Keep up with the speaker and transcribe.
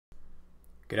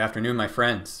Good afternoon, my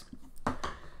friends.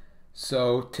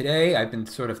 So today I've been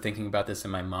sort of thinking about this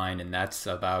in my mind, and that's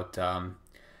about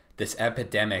this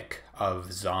epidemic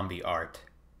of zombie art.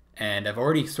 And I've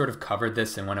already sort of covered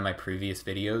this in one of my previous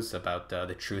videos about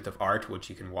the truth of art, which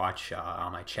you can watch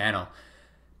on my channel.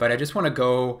 But I just want to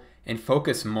go and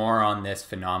focus more on this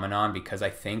phenomenon because I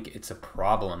think it's a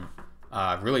problem,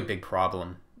 a really big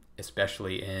problem,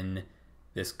 especially in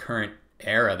this current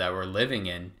era that we're living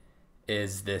in,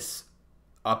 is this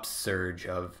upsurge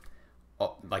of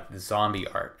like the zombie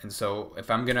art. And so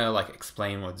if I'm gonna like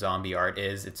explain what zombie art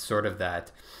is, it's sort of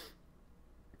that,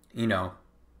 you know,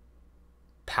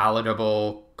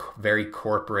 palatable, very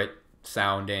corporate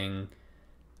sounding,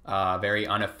 very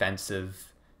unoffensive,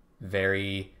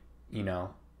 very,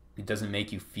 it doesn't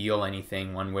make you feel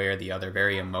anything one way or the other,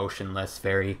 very emotionless,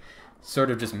 very sort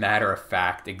of just matter of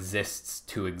fact, exists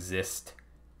to exist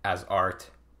as art.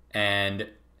 And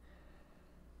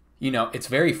it's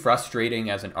very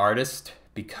frustrating as an artist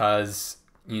because,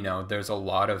 there's a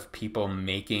lot of people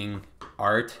making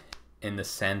art in the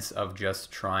sense of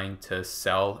just trying to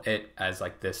sell it as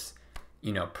like this,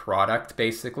 product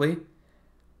basically,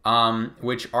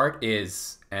 which art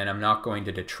is. And I'm not going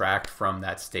to detract from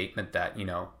that statement that,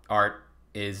 art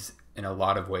is in a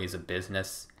lot of ways a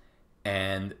business,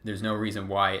 and there's no reason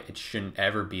why it shouldn't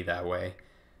ever be that way.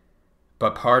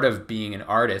 But part of being an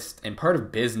artist and part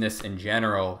of business in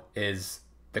general is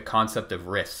the concept of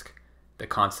risk, the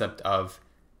concept of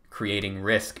creating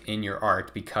risk in your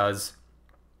art, because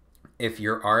if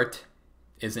your art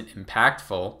isn't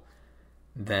impactful,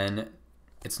 then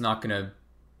it's not going to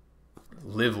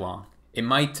live long. It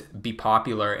might be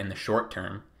popular in the short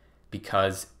term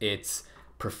because it's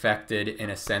perfected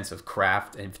in a sense of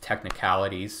craft and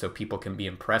technicalities so people can be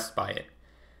impressed by it.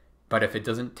 But if it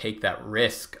doesn't take that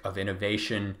risk of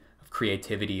innovation, of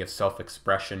creativity, of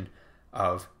self-expression,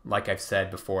 of, like I've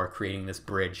said before, creating this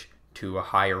bridge to a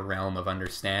higher realm of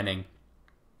understanding,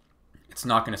 it's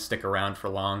not going to stick around for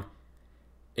long.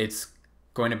 It's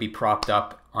going to be propped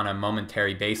up on a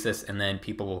momentary basis, and then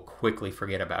people will quickly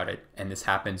forget about it. And this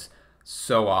happens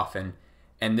so often.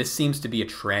 And this seems to be a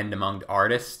trend among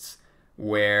artists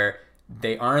where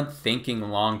they aren't thinking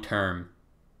long-term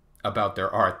about their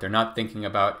art. They're not thinking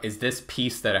about, is this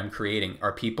piece that I'm creating,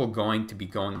 are people going to be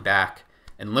going back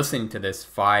and listening to this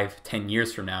 5-10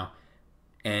 years from now?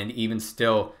 And even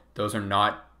still, those are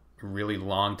not really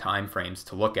long time frames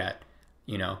to look at.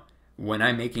 When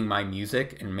I'm making my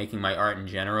music and making my art in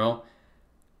general,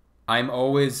 I'm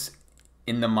always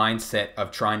in the mindset of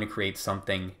trying to create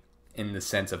something in the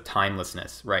sense of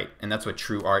timelessness, right? And that's what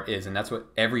true art is, and that's what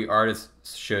every artist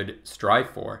should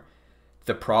strive for.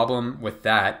 The problem with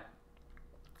that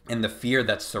and the fear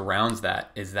that surrounds that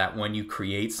is that when you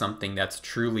create something that's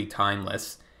truly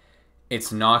timeless,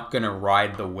 it's not going to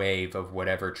ride the wave of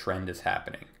whatever trend is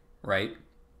happening, right?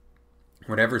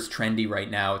 Whatever's trendy right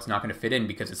now, it's not going to fit in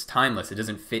because it's timeless. It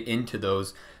doesn't fit into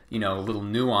those, little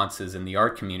nuances in the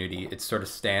art community. It sort of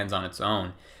stands on its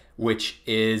own, which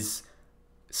is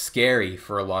scary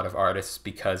for a lot of artists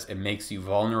because it makes you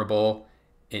vulnerable.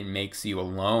 It makes you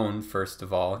alone, first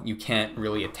of all. You can't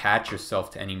really attach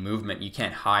yourself to any movement. You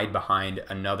can't hide behind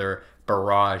another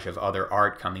barrage of other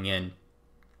art coming in.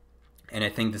 And I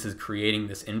think this is creating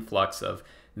this influx of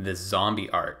this zombie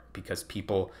art because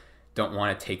people don't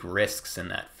want to take risks in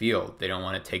that field. They don't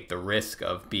want to take the risk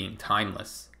of being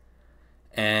timeless.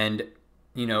 And,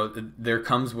 there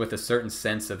comes with a certain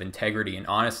sense of integrity and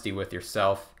honesty with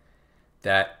yourself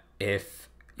that if,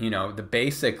 the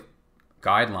basic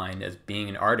guideline as being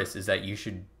an artist is that you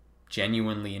should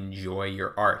genuinely enjoy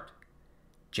your art,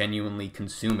 genuinely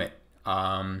consume it,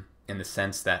 in the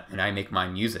sense that when I make my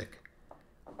music,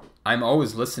 I'm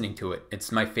always listening to it.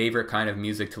 It's my favorite kind of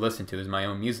music to listen to is my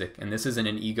own music. And this isn't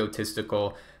an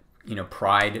egotistical,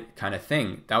 pride kind of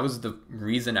thing. That was the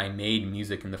reason I made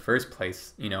music in the first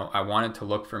place. I wanted to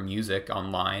look for music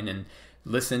online and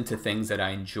listen to things that I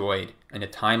enjoyed in a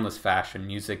timeless fashion,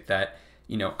 music that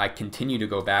I continue to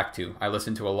go back to. I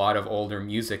listen to a lot of older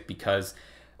music because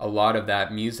a lot of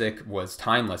that music was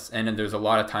timeless. And then there's a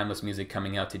lot of timeless music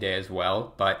coming out today as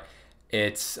well. But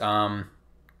it's, a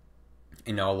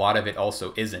lot of it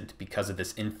also isn't because of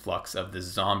this influx of the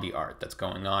zombie art that's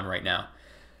going on right now.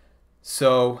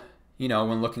 So,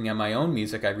 when looking at my own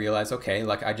music, I realized, okay,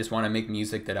 like I just want to make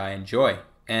music that I enjoy.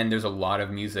 And there's a lot of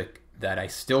music that I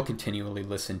still continually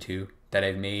listen to that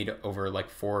I've made over like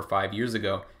 4 or 5 years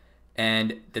ago.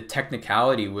 And the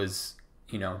technicality was,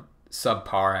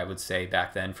 subpar, I would say,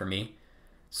 back then for me.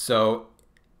 So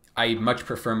I much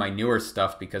prefer my newer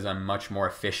stuff because I'm much more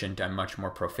efficient, I'm much more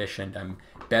proficient, I'm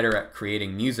better at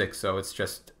creating music, so it's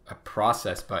just a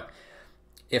process. But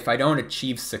if I don't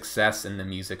achieve success in the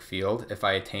music field, if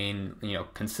I attain,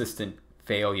 consistent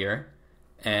failure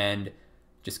and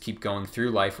just keep going through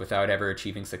life without ever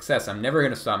achieving success, I'm never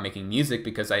going to stop making music,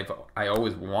 because I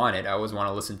always want it. I always want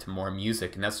to listen to more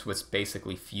music, and that's what's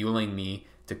basically fueling me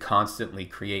to constantly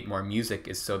create more music,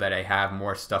 is so that I have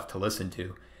more stuff to listen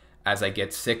to. As I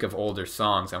get sick of older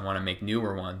songs, I want to make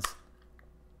newer ones.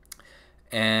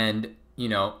 And,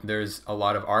 there's a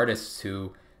lot of artists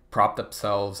who prop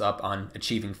themselves up on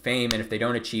achieving fame, and if they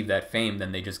don't achieve that fame,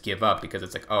 then they just give up, because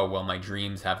it's like, oh, well, my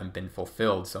dreams haven't been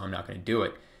fulfilled, so I'm not going to do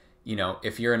it.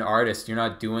 If you're an artist, you're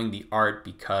not doing the art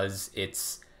because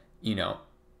it's,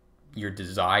 your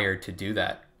desire to do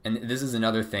that. And this is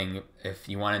another thing, if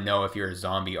you want to know if you're a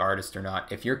zombie artist or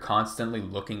not. If you're constantly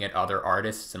looking at other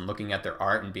artists and looking at their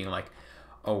art and being like,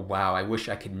 oh, wow, I wish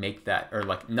I could make that. Or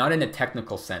like, not in a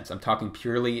technical sense. I'm talking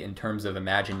purely in terms of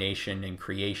imagination and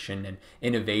creation and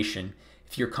innovation.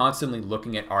 If you're constantly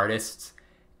looking at artists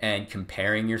and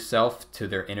comparing yourself to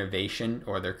their innovation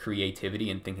or their creativity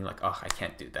and thinking like, oh, I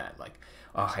can't do that. Like,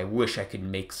 oh, I wish I could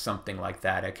make something like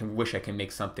that. Wish I can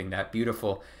make something that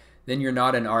beautiful. Then you're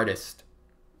not an artist.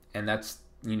 And that's,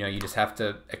 you just have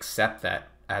to accept that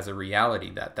as a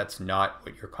reality, that that's not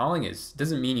what your calling is. It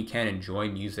doesn't mean you can't enjoy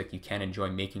music. You can't enjoy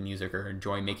making music or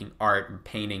enjoy making art and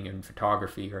painting and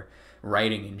photography or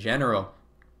writing in general.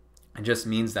 It just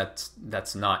means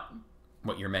that's not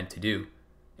what you're meant to do.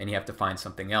 And you have to find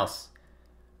something else.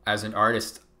 As an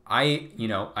artist, I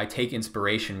take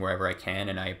inspiration wherever I can,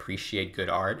 and I appreciate good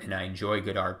art and I enjoy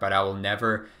good art, but I will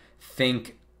never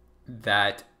think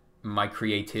that my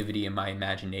creativity and my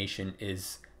imagination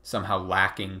is somehow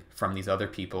lacking from these other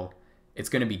people. It's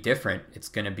going to be different. It's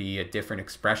going to be a different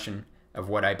expression of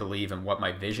what I believe and what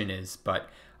my vision is, but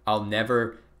I'll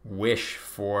never wish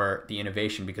for the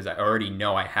innovation, because I already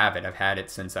know I have it. I've had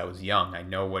it since I was young. I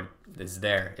know what is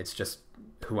there. It's just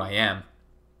who I am.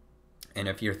 And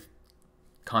if you're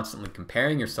constantly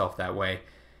comparing yourself that way,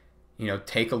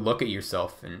 take a look at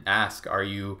yourself and ask, are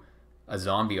you a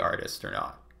zombie artist or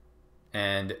not?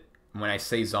 And when I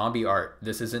say zombie art,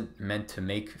 this isn't meant to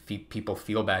make people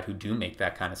feel bad who do make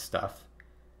that kind of stuff,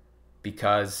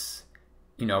 because,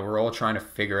 we're all trying to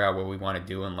figure out what we want to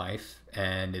do in life,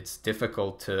 and it's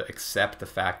difficult to accept the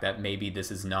fact that maybe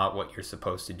this is not what you're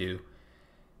supposed to do.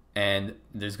 And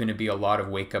there's going to be a lot of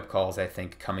wake-up calls, I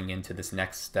think, coming into this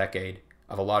next decade,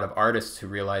 of a lot of artists who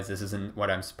realize this isn't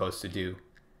what I'm supposed to do,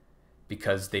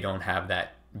 because they don't have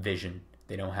that vision.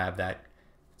 They don't have that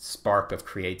spark of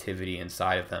creativity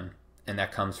inside of them. And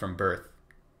that comes from birth.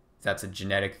 That's a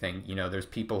genetic thing. There's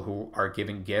people who are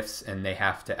given gifts and they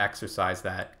have to exercise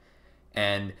that.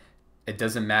 And it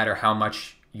doesn't matter how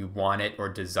much you want it or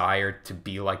desire to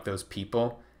be like those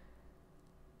people.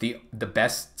 The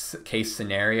best case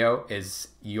scenario is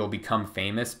you'll become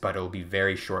famous, but it'll be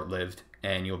very short-lived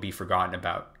and you'll be forgotten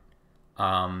about.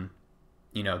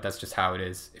 That's just how it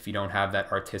is. If you don't have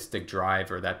that artistic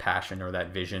drive or that passion or that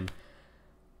vision,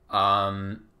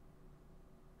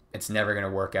 it's never going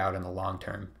to work out in the long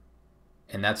term.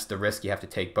 And that's the risk you have to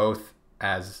take, both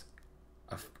as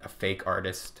a fake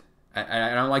artist.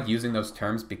 I don't like using those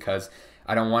terms because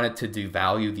I don't want it to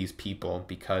devalue these people,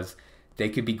 because they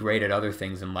could be great at other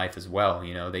things in life as well.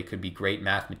 They could be great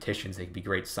mathematicians, they could be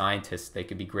great scientists, they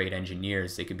could be great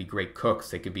engineers, they could be great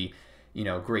cooks, they could be,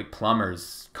 great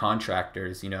plumbers,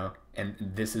 contractors, and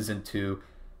this isn't to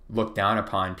look down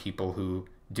upon people who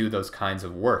do those kinds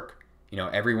of work.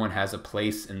 Everyone has a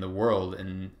place in the world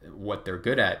and what they're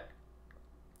good at.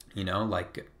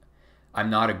 Like, I'm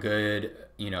not a good,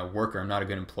 worker. I'm not a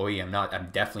good employee. I'm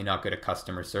definitely not good at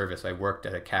customer service. I worked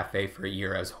at a cafe for a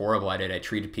year. I was horrible at it. I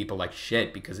treated people like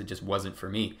shit because it just wasn't for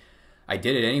me. I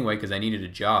did it anyway because I needed a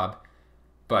job,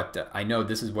 but I know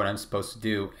this is what I'm supposed to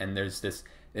do. And there's this,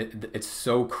 it's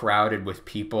so crowded with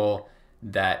people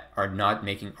that are not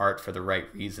making art for the right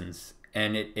reasons.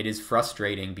 And it is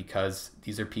frustrating, because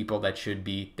these are people that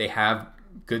they have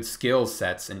good skill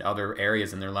sets in other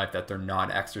areas in their life that they're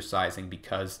not exercising,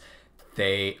 because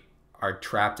they are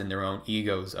trapped in their own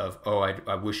egos of, oh,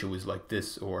 I wish it was like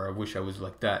this, or I wish I was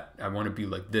like that. I want to be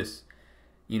like this.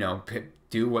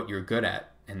 Do what you're good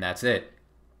at, and that's it.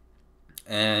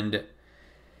 And,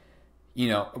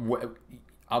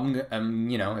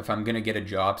 if I'm going to get a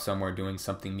job somewhere doing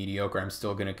something mediocre, I'm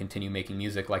still going to continue making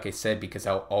music, like I said, because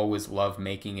I'll always love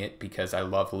making it, because I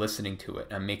love listening to it.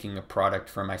 I'm making a product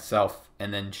for myself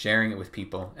and then sharing it with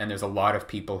people. And there's a lot of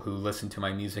people who listen to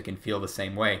my music and feel the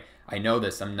same way. I know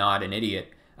this. I'm not an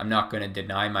idiot. I'm not going to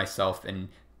deny myself and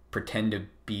pretend to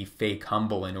be fake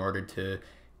humble in order to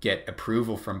get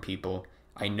approval from people.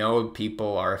 I know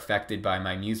people are affected by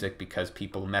my music because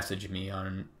people message me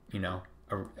on,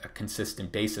 a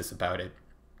consistent basis about it.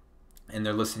 And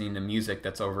they're listening to music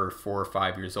that's over 4 or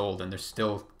 5 years old and they're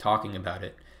still talking about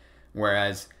it.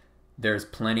 Whereas there's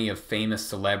plenty of famous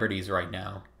celebrities right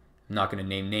now. I'm not going to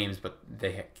name names, but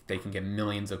they can get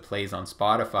millions of plays on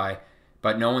Spotify,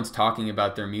 but no one's talking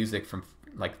about their music from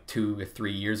like 2 or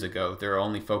 3 years ago. They're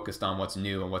only focused on what's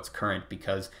new and what's current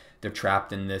because they're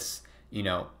trapped in this,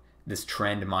 this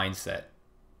trend mindset,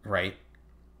 right?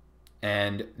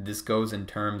 And this goes in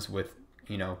terms with,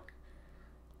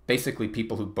 basically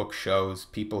people who book shows,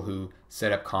 people who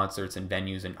set up concerts and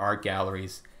venues and art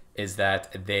galleries, is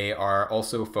that they are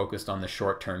also focused on the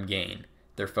short-term gain.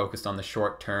 They're focused on the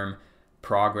short-term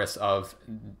progress of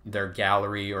their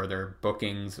gallery or their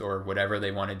bookings or whatever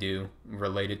they want to do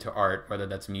related to art, whether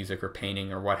that's music or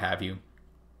painting or what have you.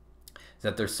 Is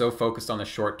that they're so focused on the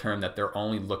short term that they're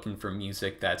only looking for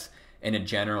music that's in a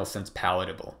general sense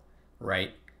palatable,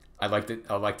 right? I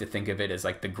like to think of it as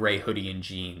like the gray hoodie and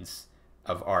jeans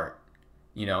of art.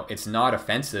 It's not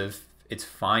offensive. It's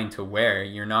fine to wear.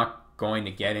 You're not going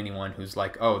to get anyone who's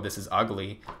like, oh, this is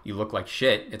ugly, you look like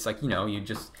shit. It's like,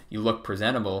 you look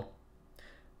presentable,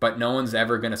 but no one's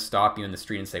ever going to stop you in the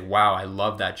street and say, wow, I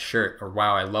love that shirt, or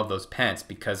wow, I love those pants,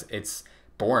 because it's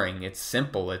boring, it's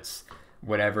simple, it's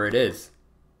whatever it is.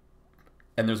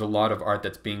 And there's a lot of art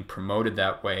that's being promoted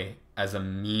that way as a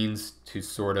means to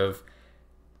sort of,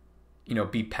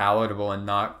 be palatable and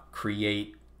not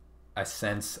create a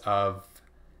sense of,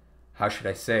 how should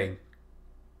I say,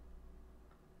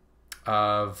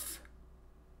 of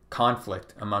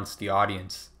conflict amongst the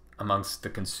audience, amongst the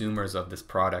consumers of this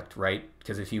product, right?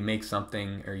 Because if you make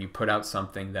something or you put out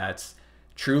something that's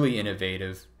truly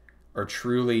innovative or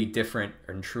truly different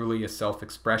and truly a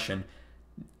self-expression,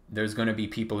 there's going to be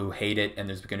people who hate it and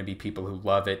there's going to be people who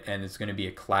love it, and there's going to be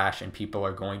a clash, and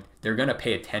they're going to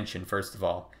pay attention, first of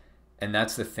all. And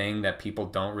that's the thing that people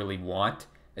don't really want,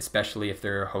 especially if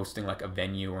they're hosting like a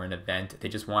venue or an event. They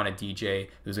just want a DJ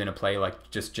who's going to play like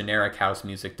just generic house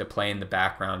music to play in the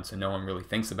background so no one really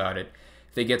thinks about it.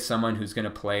 If they get someone who's going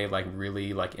to play like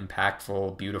really like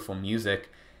impactful, beautiful music,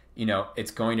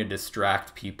 it's going to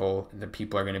distract people. The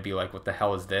people are going to be like, what the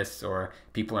hell is this? Or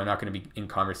people are not going to be in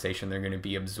conversation. They're going to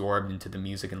be absorbed into the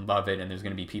music and love it. And there's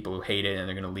going to be people who hate it and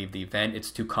they're going to leave the event.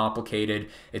 It's too complicated.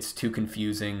 It's too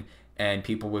confusing. And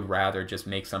people would rather just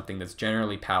make something that's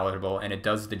generally palatable and it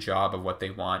does the job of what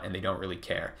they want and they don't really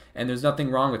care. And there's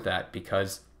nothing wrong with that,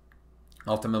 because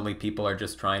ultimately people are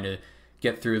just trying to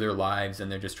get through their lives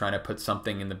and they're just trying to put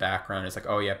something in the background. It's like,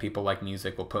 oh yeah, people like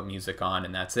music, we'll put music on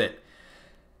and that's it.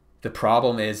 The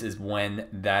problem is when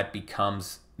that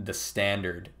becomes the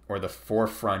standard or the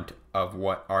forefront of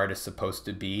what art is supposed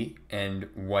to be and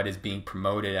what is being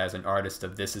promoted as an artist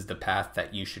of this is the path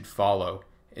that you should follow,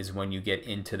 is when you get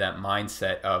into that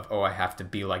mindset of, oh, I have to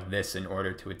be like this in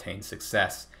order to attain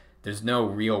success. There's no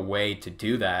real way to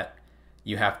do that.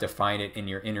 You have to find it in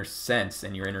your inner sense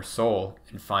and your inner soul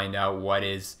and find out what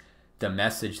is the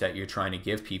message that you're trying to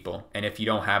give people. And if you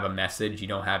don't have a message, you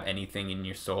don't have anything in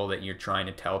your soul that you're trying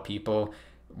to tell people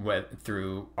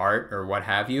through art or what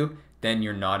have you, then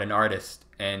you're not an artist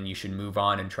and you should move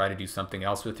on and try to do something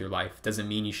else with your life. Doesn't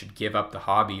mean you should give up the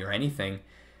hobby or anything.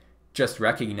 Just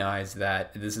recognize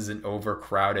that this is an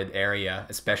overcrowded area,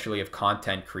 especially of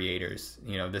content creators.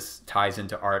 This ties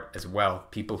into art as well.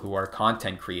 People who are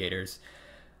content creators,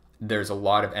 there's a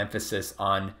lot of emphasis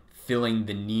on filling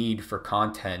the need for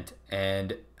content,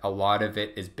 and a lot of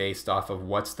it is based off of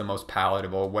what's the most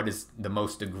palatable, what is the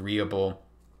most agreeable,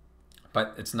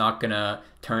 but it's not going to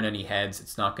turn any heads.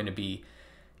 It's not going to be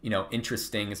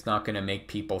interesting. It's not going to make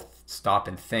people stop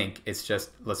and think. It's just,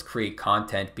 let's create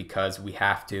content because we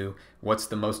have to. What's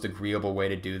the most agreeable way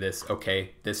to do this?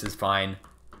 Okay, this is fine.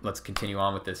 Let's continue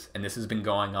on with this. And this has been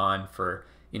going on for,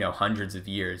 hundreds of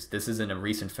years. This isn't a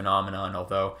recent phenomenon,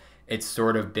 although it's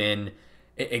sort of been,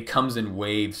 it comes in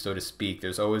waves, so to speak.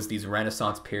 There's always these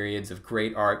Renaissance periods of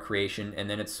great art creation, and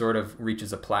then it sort of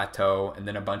reaches a plateau, and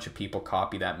then a bunch of people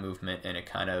copy that movement, and it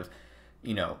kind of,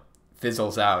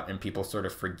 fizzles out, and people sort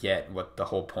of forget what the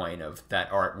whole point of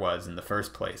that art was in the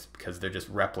first place, because they're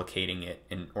just replicating it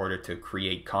in order to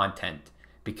create content,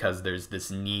 because there's this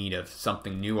need of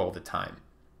something new all the time.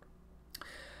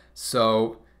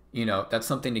 So, that's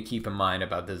something to keep in mind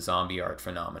about the zombie art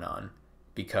phenomenon,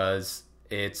 because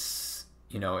it's,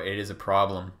 it is a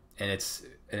problem, and it's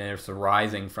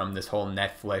arising from this whole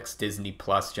Netflix, Disney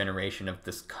Plus generation of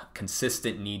this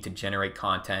consistent need to generate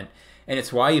content. And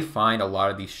it's why you find a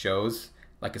lot of these shows,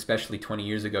 like especially 20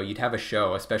 years ago, you'd have a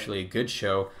show, especially a good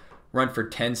show, run for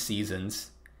 10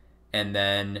 seasons, and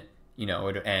then, it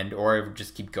would end, or it would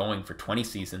just keep going for 20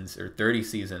 seasons or 30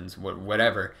 seasons,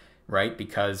 whatever, right?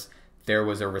 Because there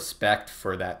was a respect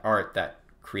for that art, that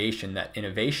creation, that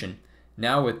innovation.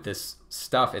 Now with this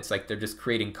stuff, it's like they're just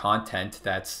creating content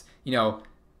that's,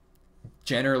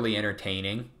 generally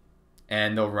entertaining,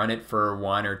 and they'll run it for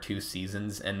 1 or 2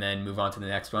 seasons and then move on to the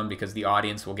next one because the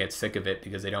audience will get sick of it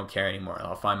because they don't care anymore.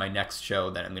 I'll find my next show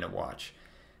that I'm going to watch,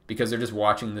 because they're just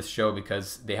watching this show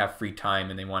because they have free time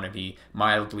and they want to be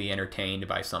mildly entertained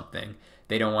by something.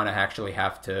 They don't want to actually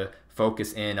have to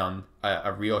focus in on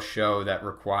a real show that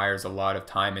requires a lot of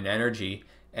time and energy.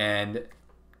 And,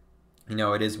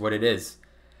 it is what it is.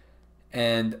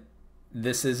 And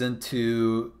this isn't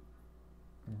to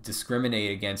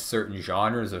discriminate against certain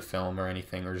genres of film or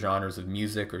anything, or genres of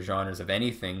music or genres of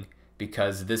anything,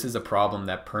 because this is a problem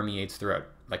that permeates throughout,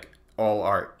 like, all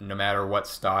art, no matter what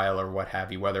style or what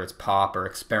have you, whether it's pop or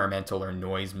experimental or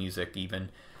noise music even.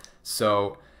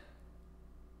 So,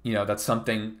 that's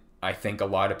something I think a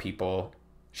lot of people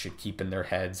should keep in their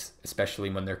heads, especially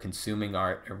when they're consuming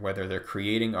art or whether they're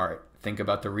creating art. Think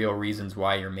about the real reasons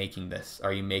why you're making this.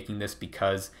 Are you making this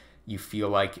because you feel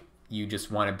like you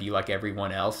just want to be like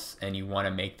everyone else and you want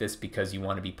to make this because you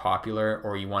want to be popular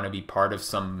or you want to be part of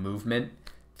some movement?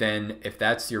 Then if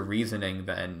that's your reasoning,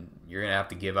 then you're going to have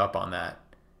to give up on that.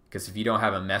 Because if you don't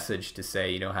have a message to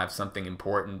say, you don't have something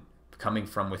important coming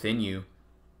from within you,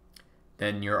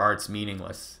 then your art's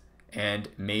meaningless. And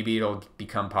maybe it'll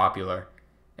become popular,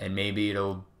 and maybe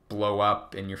it'll blow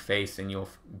up in your face, and you'll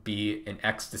be in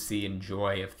ecstasy and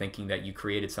joy of thinking that you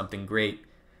created something great.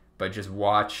 But just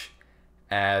watch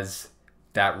as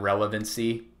that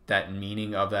relevancy, that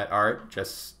meaning of that art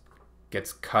just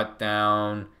gets cut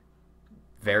down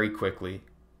very quickly,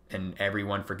 and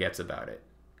everyone forgets about it.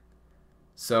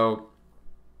 So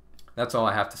that's all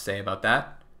I have to say about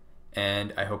that,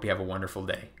 and I hope you have a wonderful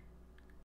day.